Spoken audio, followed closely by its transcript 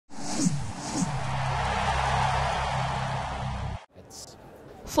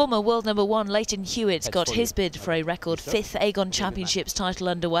Former world #1 Lleyton Hewitt got his bid for a record 5th Aegon Championships title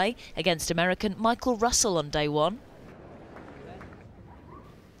underway against American Michael Russell on day one.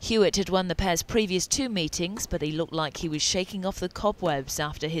 Hewitt had won the pair's previous 2 meetings, but he looked like he was shaking off the cobwebs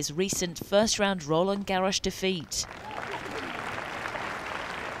after his recent first-round Roland Garros defeat.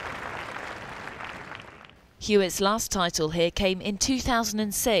 Hewitt's last title here came in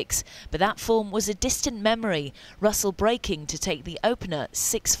 2006, but that form was a distant memory, Russell breaking to take the opener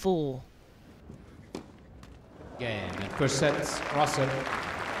 6-4. Game, first set, Russell.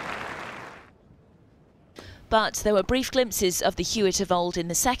 But there were brief glimpses of the Hewitt of old in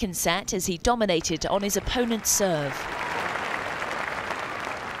the second set as he dominated on his opponent's serve.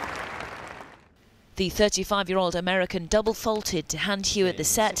 The 35-year-old American double faulted to hand Hewitt the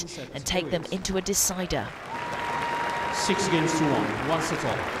set and take them into a decider. 6 games to 1 set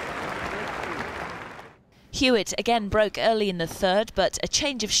all. Hewitt again broke early in the third, but a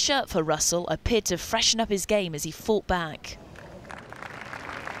change of shirt for Russell appeared to freshen up his game as he fought back.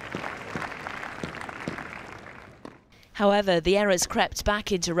 However, the errors crept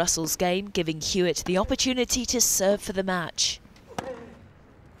back into Russell's game, giving Hewitt the opportunity to serve for the match.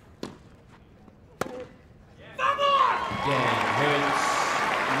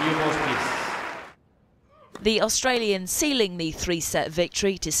 The Australian sealing the 3-set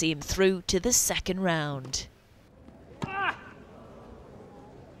victory to see him through to the second round. Game,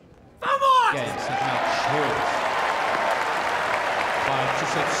 second match, Hewitt. By 2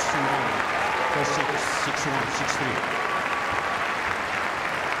 sets to 1. First set 6-1, 6-3.